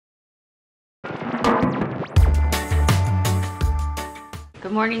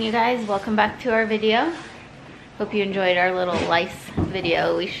Good morning, you guys. Welcome back to our video. Hope you enjoyed our little lice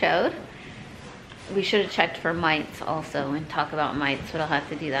video we showed. We should have checked for mites also and talk about mites, but I'll have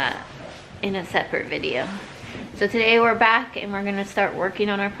to do that in a separate video. So today we're back and we're gonna start working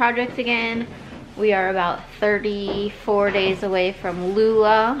on our project again. We are about 34 days away from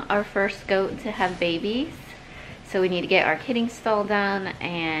Lula, our first goat to have babies. So we need to get our kidding stall done,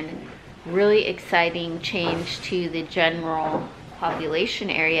 and really exciting change to the general population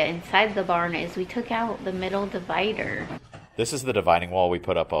area inside the barn is we took out the middle divider. This is the dividing wall we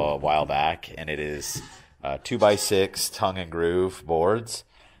put up a while back, and it is 2x6 tongue and groove boards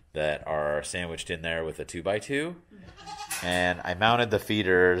that are sandwiched in there with a 2x2. And I mounted the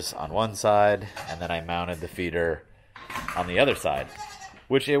feeders on one side, and then I mounted the feeder on the other side,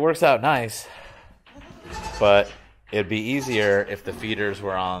 which it works out nice, but it'd be easier if the feeders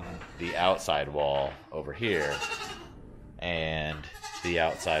were on the outside wall over here and the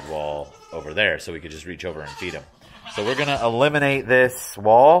outside wall over there, so we could just reach over and feed them. So we're gonna eliminate this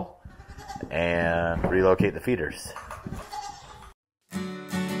wall and relocate the feeders.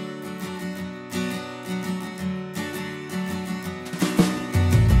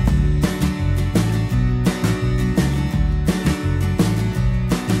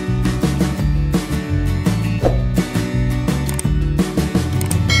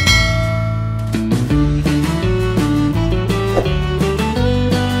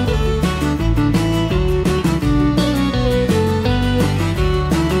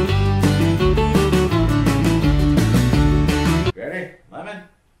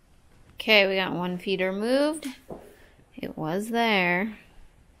 Okay, we got one feeder moved. It was there.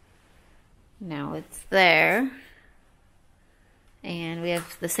 Now it's there. And we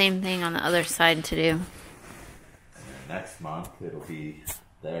have the same thing on the other side to do. And then next month it'll be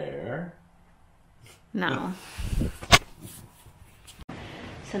there. No.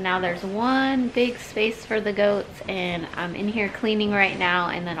 So now there's one big space for the goats, and I'm in here cleaning right now,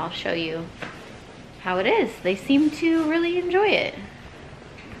 and then I'll show you how it is. They seem to really enjoy it.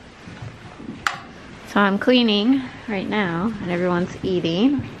 So I'm cleaning right now and everyone's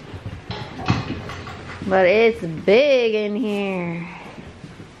eating, but it's big in here.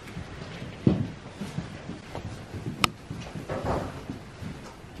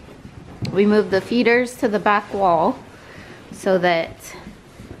 We moved the feeders to the back wall so that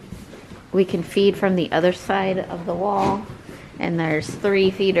we can feed from the other side of the wall, and there's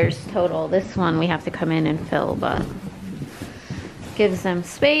 3 feeders total. This one we have to come in and fill, but gives them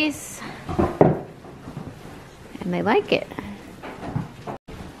space. And they like it.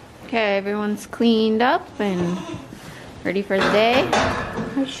 Okay, everyone's cleaned up and ready for the day.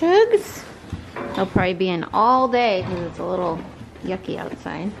 Hi, Shugs. They'll probably be in all day because it's a little yucky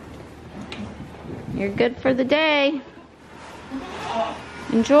outside. You're good for the day.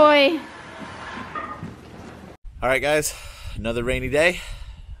 Enjoy. All right, guys, another rainy day.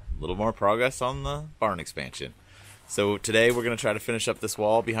 A little more progress on the barn expansion. So today we're gonna try to finish up this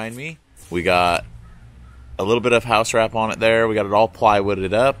wall behind me. We got a little bit of house wrap on it there. We got it all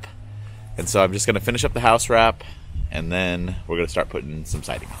plywooded up. And so I'm just going to finish up the house wrap, and then we're going to start putting some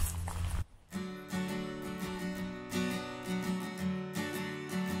siding on.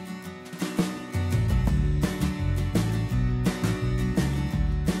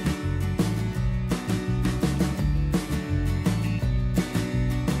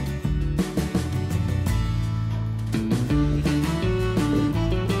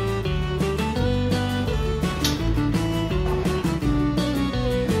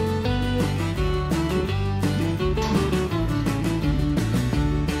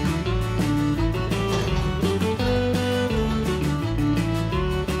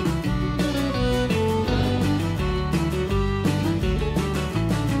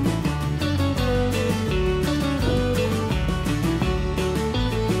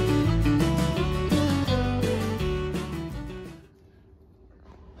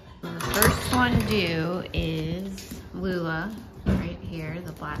 Do is Lula right here,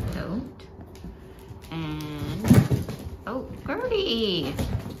 the black goat, and oh, Gertie,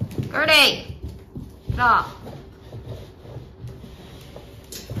 stop,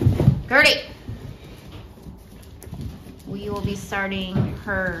 Gertie. We will be starting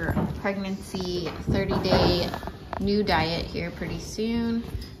her pregnancy 30-day new diet here pretty soon.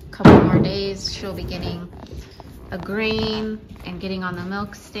 A couple more days, she'll be getting a grain and getting on the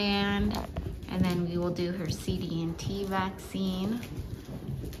milk stand. And then we will do her CD&T vaccine.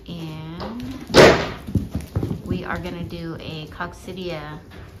 And we are gonna do a coccidia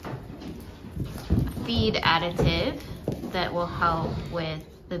feed additive that will help with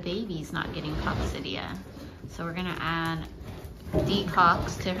the babies not getting coccidia. So we're gonna add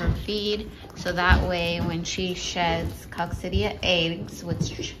decocks to her feed, so that way when she sheds coccidia eggs,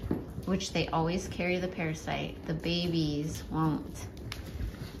 which they always carry the parasite, the babies won't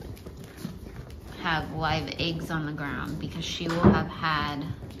have live eggs on the ground because she will have had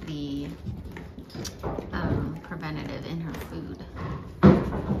the preventative in her food.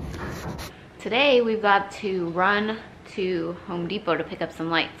 Today we've got to run to Home Depot to pick up some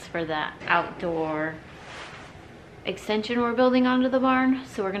lights for the outdoor extension we're building onto the barn.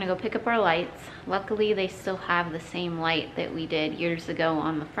 So we're gonna go pick up our lights. Luckily they still have the same light that we did years ago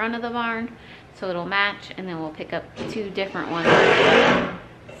on the front of the barn, so it'll match, and then we'll pick up 2 different ones on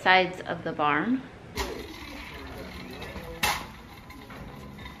the sides of the barn.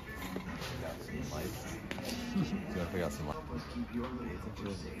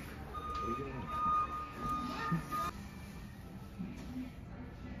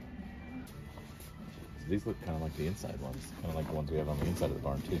 These look kind of like the inside ones, kind of like the ones we have on the inside of the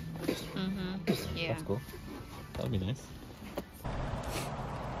barn too. Yeah. That's cool. That'll be nice.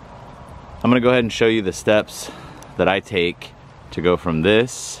 I'm gonna go ahead and show you the steps that I take to go from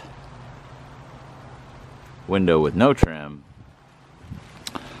this window with no trim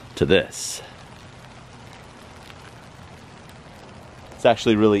to this. It's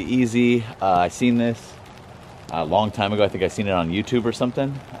actually really easy. I seen this a long time ago. I think I seen it on YouTube or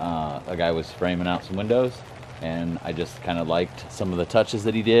something. A guy was framing out some windows, and I just kind of liked some of the touches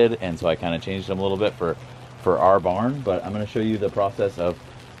that he did, and so I kind of changed them a little bit for our barn. But I'm going to show you the process of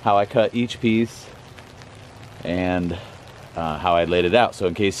how I cut each piece and how I laid it out. So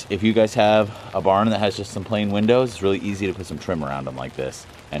in case, if you guys have a barn that has just some plain windows, it's really easy to put some trim around them like this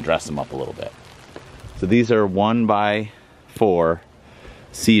and dress them up a little bit. So these are 1x4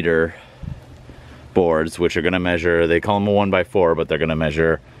 cedar boards, which are going to measure, they call them a 1x4, but they're going to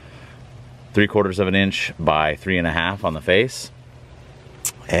measure 3/4 of an inch by 3.5 on the face.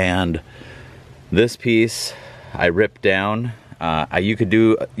 And this piece I ripped down. You could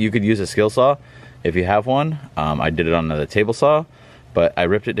use a skill saw if you have one. I did it on the table saw, but I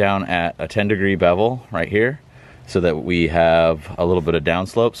ripped it down at a 10-degree bevel right here, so that we have a little bit of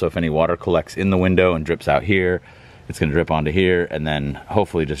downslope. So if any water collects in the window and drips out here, it's gonna drip onto here, and then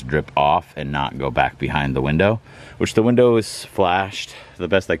hopefully just drip off and not go back behind the window, which the window is flashed the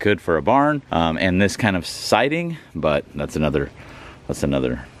best I could for a barn, and this kind of siding, but that's another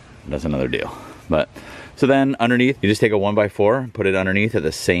deal. But so then underneath, you just take a 1x4, put it underneath at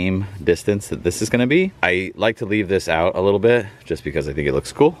the same distance that this is gonna be. I like to leave this out a little bit just because I think it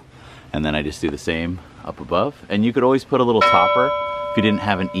looks cool. And then I just do the same up above. And you could always put a little topper. If you didn't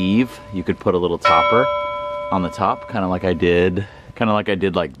have an eave, you could put a little topper on the top, kind of like I did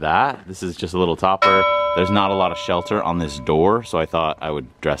like that. This is just a little topper. There's not a lot of shelter on this door, so I thought I would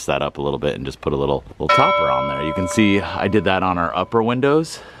dress that up a little bit and just put a little topper on there. You can see I did that on our upper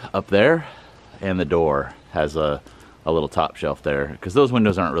windows up there, and the door has a little top shelf there, because those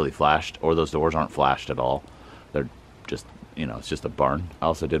windows aren't really flashed, or those doors aren't flashed at all. They're just, you know, it's just a barn. I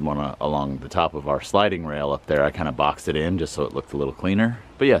also did one along the top of our sliding rail up there. I kind of boxed it in just so it looked a little cleaner.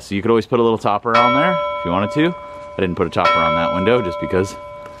 But yeah, so you could always put a little topper on there if you wanted to. I didn't put a topper on that window just because,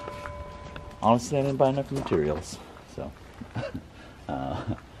 honestly, I didn't buy enough materials. So,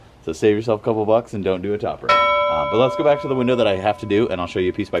 so save yourself a couple bucks and don't do a topper. But let's go back to the window that I have to do, and I'll show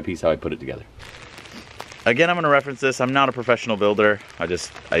you piece by piece how I put it together. Again, I'm going to reference this. I'm not a professional builder.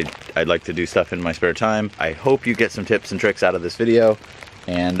 I'd like to do stuff in my spare time. I hope you get some tips and tricks out of this video.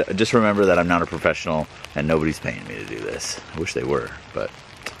 And just remember that I'm not a professional and nobody's paying me to do this. I wish they were, but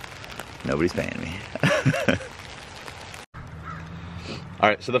nobody's paying me. All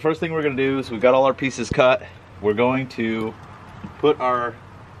right, so the first thing we're going to do is we've got all our pieces cut. We're going to put our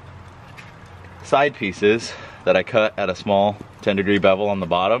side pieces that I cut at a small 10-degree bevel on the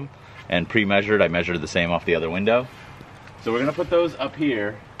bottom and pre-measured. I measured the same off the other window. So we're gonna put those up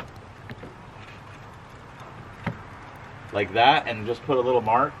here like that, and just put a little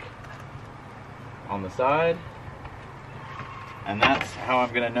mark on the side. And that's how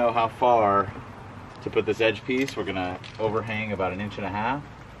I'm gonna know how far to put this edge piece. We're gonna overhang about 1.5 inches.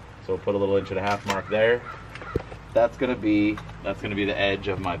 So we'll put a little 1.5 inch mark there. That's gonna be the edge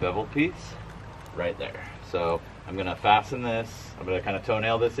of my beveled piece right there. So I'm gonna fasten this, I'm gonna kind of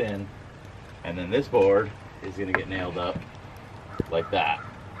toenail this in, and then this board is gonna get nailed up like that.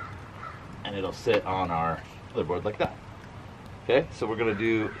 And it'll sit on our other board like that. Okay, so we're gonna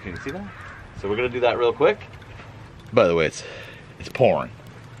do, can you see that? So we're gonna do that real quick. By the way, it's pouring.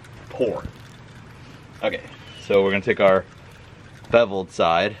 Okay, so we're gonna take our beveled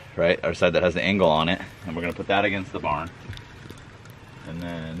side, right? Our side that has the angle on it, and we're gonna put that against the barn. And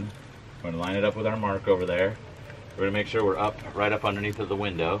then we're gonna line it up with our mark over there. We're gonna make sure we're up, right up underneath of the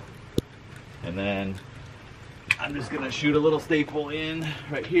window. And then I'm just gonna shoot a little staple in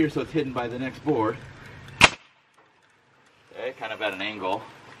right here so it's hidden by the next board. Okay, kind of at an angle.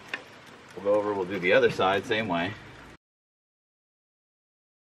 We'll go over, we'll do the other side, same way.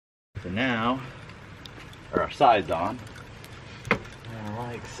 So now, our sides on.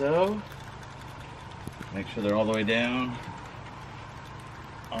 Like so. Make sure they're all the way down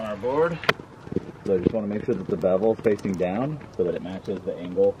on our board. So I just want to make sure that the bevel is facing down so that it matches the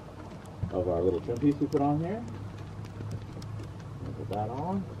angle of our little trim piece we put on here. Put that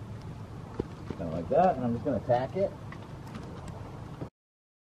on. Kind of like that, and I'm just going to tack it.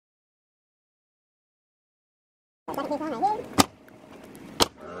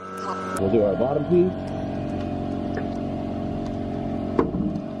 We'll do our bottom piece.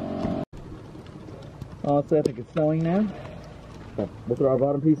 So I think it's snowing now. So we'll throw our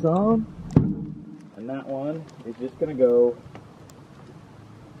bottom piece on. And that one is just going to go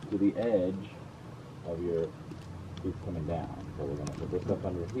to the edge of your piece coming down. So we're going to put this up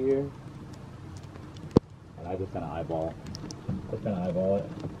under here. And I just kind of eyeball it.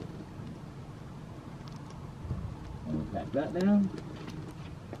 And we'll tack that down.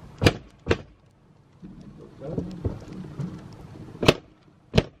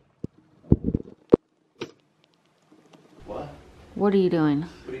 What are you doing?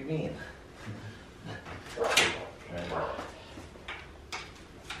 What do you mean?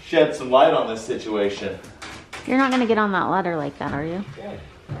 Shed some light on this situation. You're not gonna get on that ladder like that, are you? Yeah.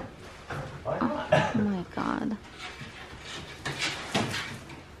 Why not? Oh my god.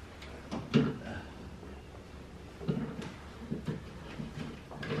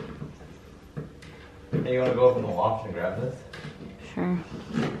 Hey, you wanna go up in the loft and grab this? Sure.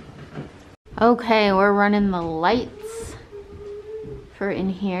 Okay, we're running the lights for in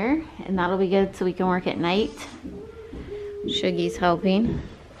here, and that'll be good so we can work at night. Shuggy's helping.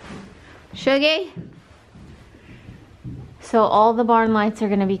 Shuggy? So all the barn lights are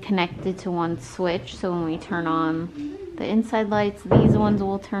going to be connected to one switch, so when we turn on the inside lights, these ones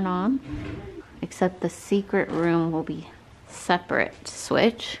will turn on, except the secret room will be separate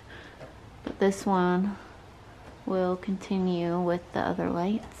switch, but this one will continue with the other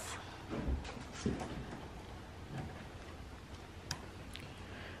lights.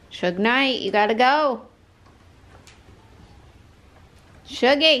 Shug Knight, you gotta go.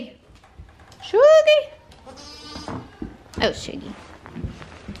 Shuggy. Shuggy. Oh, Shuggy.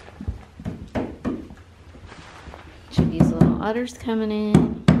 Shuggy's little udder's coming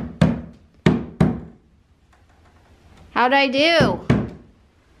in. How'd I do? You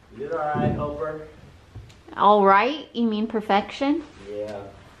did alright, helper. Alright? You mean perfection? Yeah. I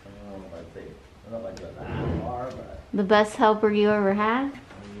don't know if I'd say, I don't know if I'd go that far, but. The best helper you ever had?